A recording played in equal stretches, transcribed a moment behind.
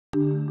I'm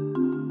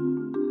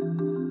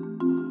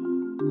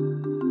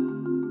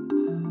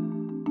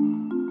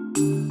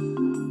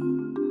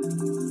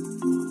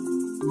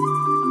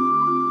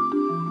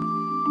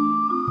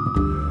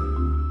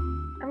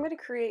going to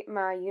create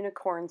my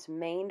unicorn's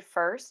mane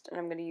first, and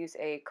I'm going to use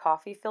a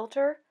coffee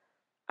filter.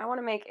 I want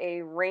to make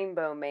a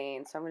rainbow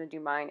mane, so I'm going to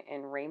do mine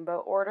in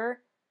rainbow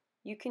order.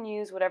 You can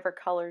use whatever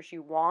colors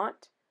you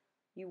want.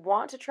 You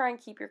want to try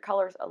and keep your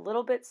colors a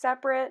little bit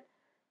separate,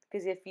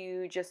 because if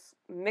you just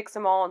mix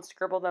them all and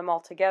scribble them all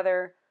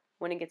together,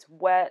 when it gets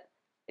wet,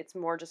 it's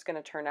more just going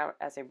to turn out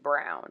as a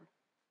brown.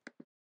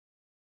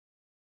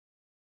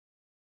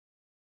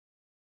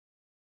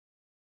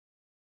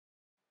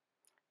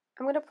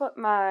 I'm going to put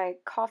my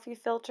coffee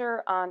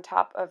filter on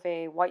top of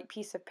a white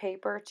piece of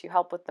paper to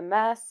help with the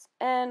mess,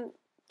 and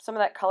some of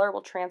that color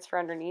will transfer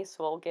underneath, so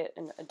we'll get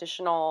an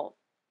additional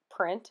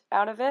print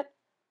out of it.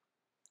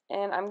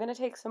 And I'm going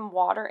to take some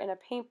water and a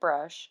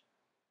paintbrush,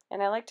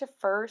 and I like to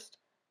first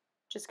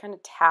just kind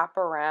of tap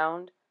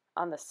around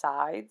on the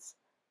sides.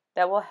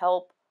 That will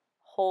help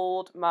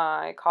hold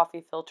my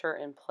coffee filter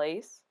in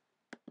place.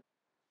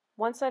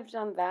 Once I've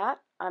done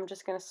that, I'm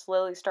just going to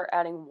slowly start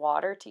adding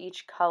water to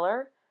each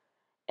color.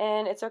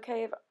 And it's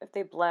okay if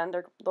they blend,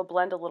 they'll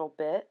blend a little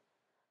bit,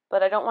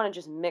 but I don't want to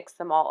just mix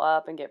them all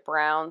up and get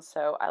brown,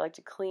 so I like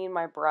to clean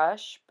my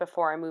brush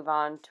before I move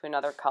on to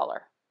another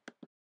color.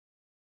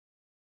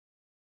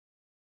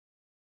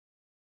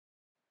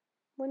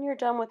 When you're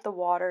done with the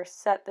water,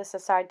 set this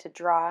aside to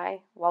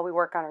dry while we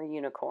work on our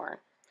unicorn.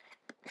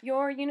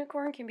 Your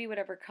unicorn can be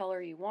whatever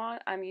color you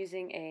want. I'm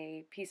using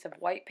a piece of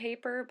white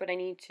paper, but I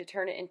need to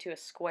turn it into a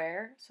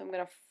square, so I'm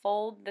going to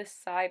fold this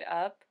side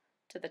up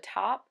to the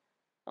top.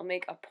 I'll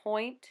make a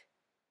point.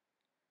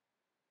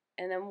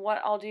 And then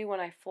what I'll do when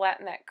I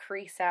flatten that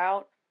crease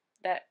out,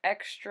 that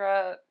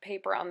extra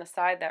paper on the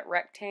side, that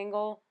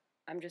rectangle,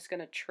 I'm just going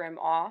to trim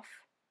off.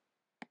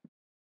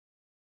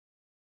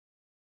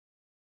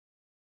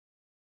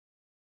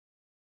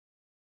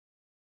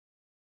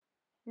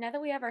 Now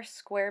that we have our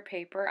square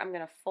paper, I'm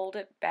going to fold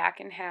it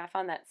back in half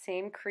on that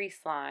same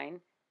crease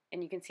line.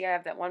 And you can see I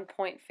have that one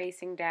point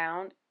facing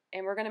down,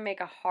 and we're going to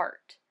make a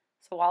heart.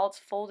 So while it's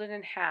folded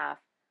in half,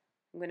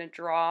 I'm going to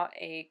draw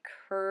a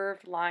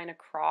curved line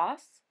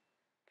across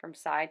from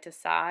side to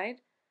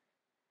side.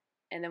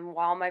 And then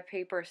while my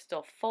paper is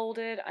still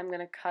folded, I'm going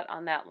to cut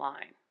on that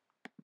line.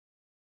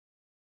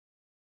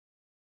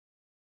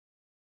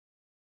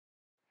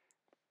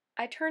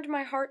 I turned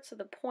my heart so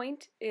the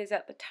point is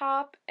at the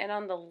top, and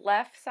on the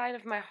left side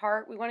of my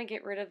heart, we want to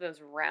get rid of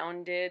those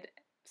rounded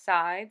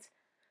sides.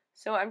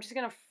 So I'm just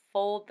going to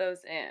fold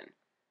those in.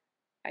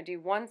 I do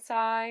one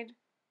side,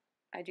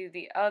 I do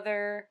the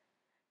other,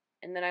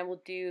 and then I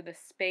will do the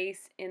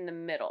space in the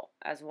middle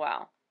as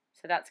well.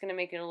 So that's going to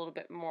make it a little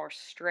bit more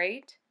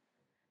straight.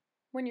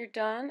 When you're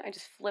done, I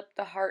just flip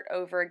the heart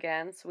over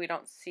again so we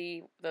don't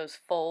see those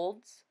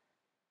folds.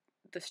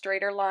 The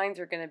straighter lines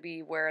are going to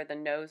be where the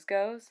nose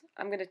goes.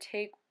 I'm going to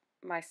take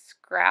my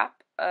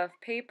scrap of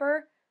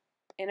paper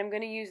and I'm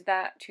going to use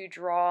that to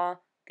draw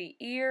the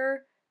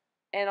ear,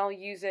 and I'll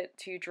use it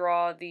to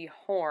draw the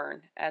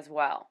horn as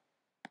well.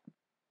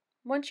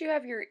 Once you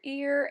have your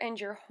ear and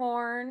your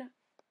horn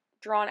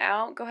drawn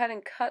out, go ahead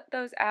and cut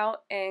those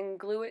out and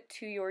glue it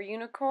to your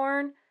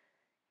unicorn.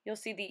 You'll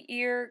see the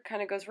ear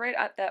kind of goes right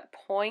at that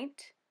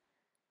point,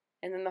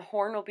 and then the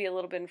horn will be a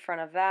little bit in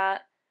front of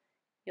that.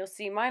 You'll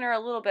see mine are a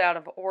little bit out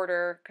of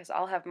order because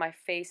I'll have my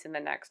face in the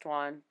next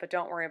one, but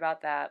don't worry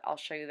about that. I'll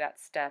show you that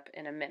step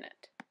in a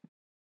minute.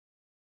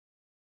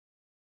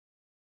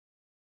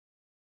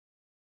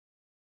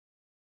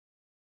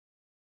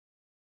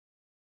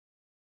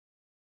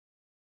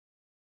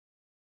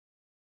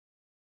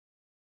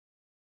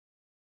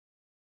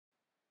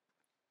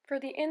 For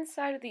the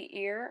inside of the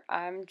ear,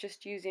 I'm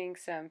just using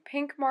some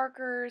pink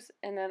markers,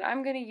 and then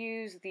I'm going to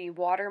use the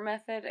water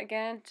method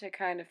again to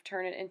kind of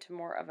turn it into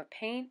more of a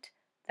paint.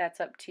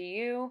 That's up to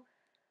you.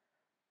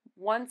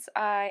 Once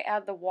I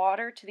add the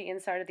water to the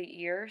inside of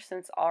the ear,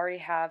 since I already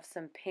have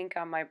some pink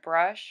on my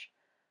brush,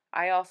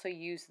 I also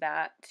use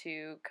that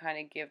to kind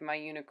of give my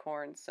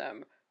unicorn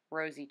some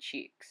rosy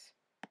cheeks.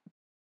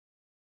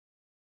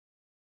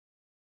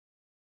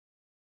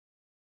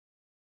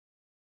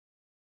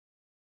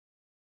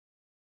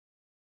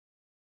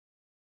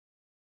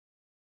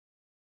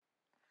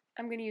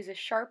 I'm going to use a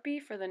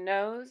Sharpie for the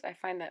nose. I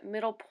find that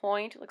middle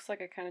point, it looks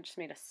like I kind of just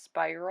made a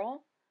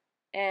spiral.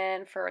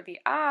 And for the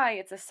eye,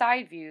 it's a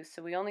side view,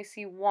 so we only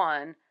see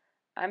one.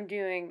 I'm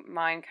doing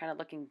mine kind of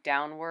looking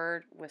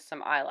downward with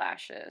some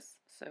eyelashes.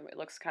 So it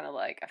looks kind of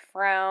like a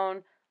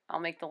frown. I'll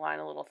make the line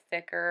a little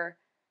thicker,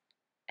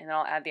 and then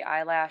I'll add the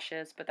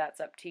eyelashes, but that's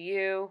up to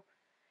you.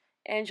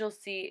 And you'll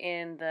see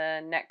in the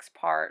next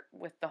part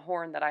with the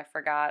horn that I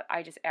forgot,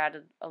 I just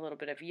added a little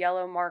bit of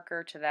yellow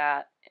marker to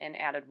that and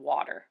added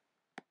water.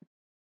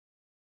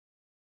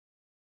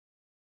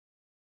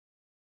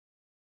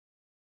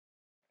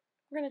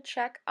 We're going to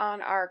check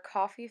on our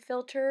coffee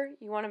filter.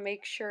 You want to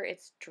make sure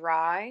it's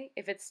dry.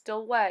 If it's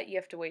still wet, you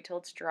have to wait till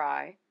it's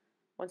dry.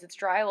 Once it's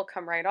dry, it will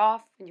come right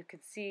off, and you can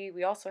see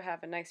we also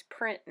have a nice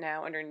print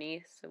now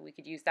underneath, so we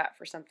could use that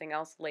for something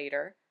else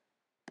later.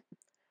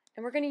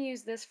 And we're going to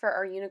use this for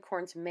our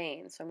unicorn's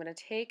mane. So I'm going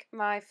to take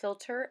my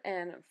filter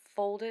and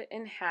fold it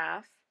in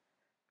half,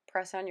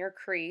 press on your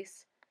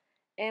crease,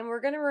 and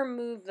we're going to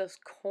remove those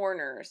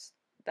corners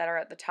that are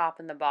at the top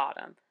and the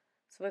bottom.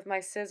 So with my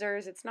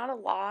scissors, it's not a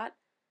lot.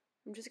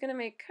 I'm just going to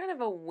make kind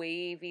of a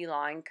wavy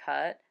line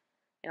cut,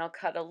 and I'll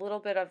cut a little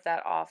bit of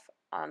that off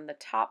on the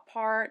top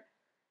part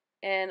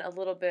and a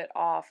little bit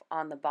off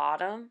on the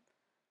bottom.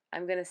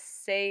 I'm going to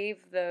save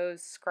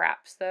those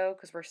scraps though,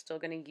 because we're still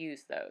going to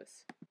use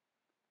those.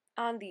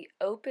 On the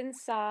open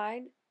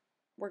side,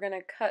 we're going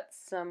to cut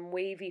some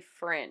wavy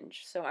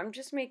fringe. So I'm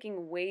just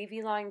making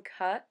wavy line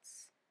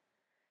cuts.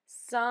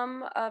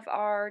 Some of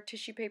our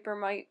tissue paper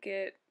might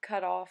get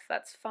cut off,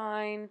 that's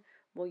fine.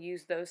 We'll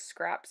use those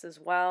scraps as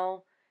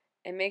well.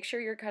 And make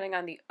sure you're cutting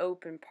on the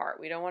open part.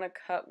 We don't want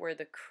to cut where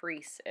the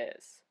crease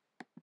is.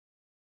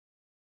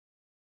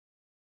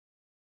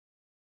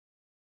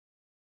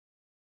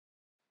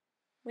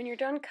 When you're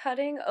done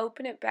cutting,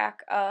 open it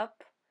back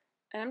up.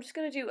 And I'm just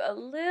going to do a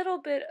little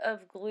bit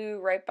of glue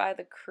right by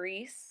the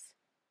crease.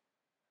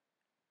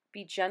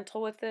 Be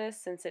gentle with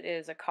this since it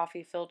is a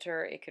coffee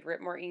filter, it could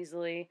rip more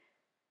easily.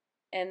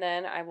 And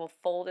then I will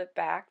fold it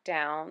back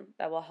down.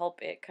 That will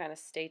help it kind of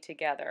stay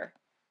together.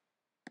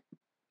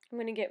 I'm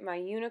going to get my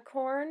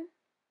unicorn,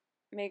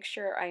 make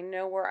sure I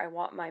know where I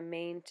want my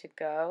mane to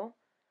go.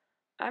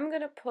 I'm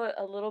going to put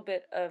a little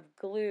bit of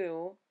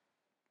glue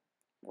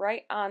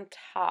right on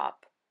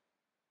top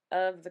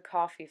of the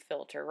coffee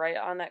filter, right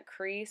on that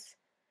crease,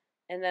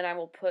 and then I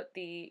will put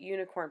the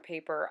unicorn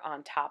paper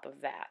on top of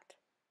that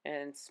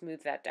and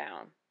smooth that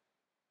down.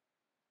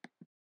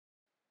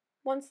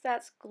 Once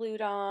that's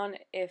glued on,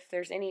 if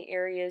there's any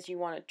areas you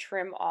want to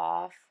trim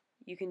off,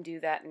 you can do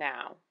that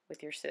now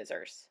with your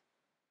scissors.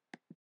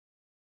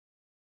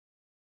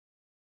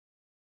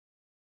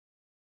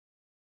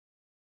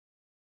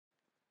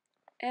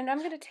 And I'm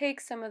going to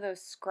take some of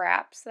those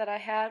scraps that I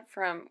had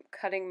from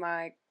cutting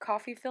my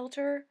coffee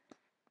filter,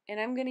 and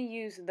I'm going to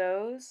use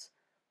those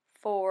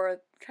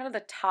for kind of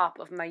the top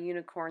of my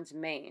unicorn's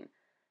mane.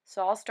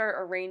 So I'll start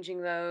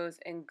arranging those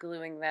and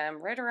gluing them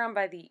right around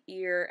by the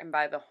ear and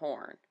by the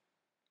horn.